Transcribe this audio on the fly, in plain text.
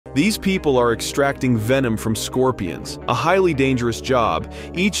These people are extracting venom from scorpions, a highly dangerous job.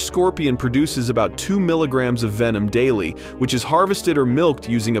 Each scorpion produces about 2 milligrams of venom daily, which is harvested or milked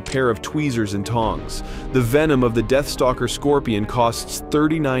using a pair of tweezers and tongs. The venom of the Deathstalker scorpion costs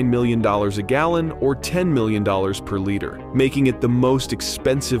 $39 million a gallon or $10 million per liter, making it the most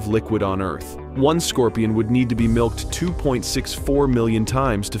expensive liquid on Earth. One scorpion would need to be milked 2.64 million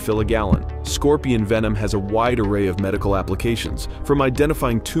times to fill a gallon. Scorpion venom has a wide array of medical applications, from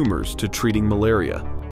identifying tumors to treating malaria.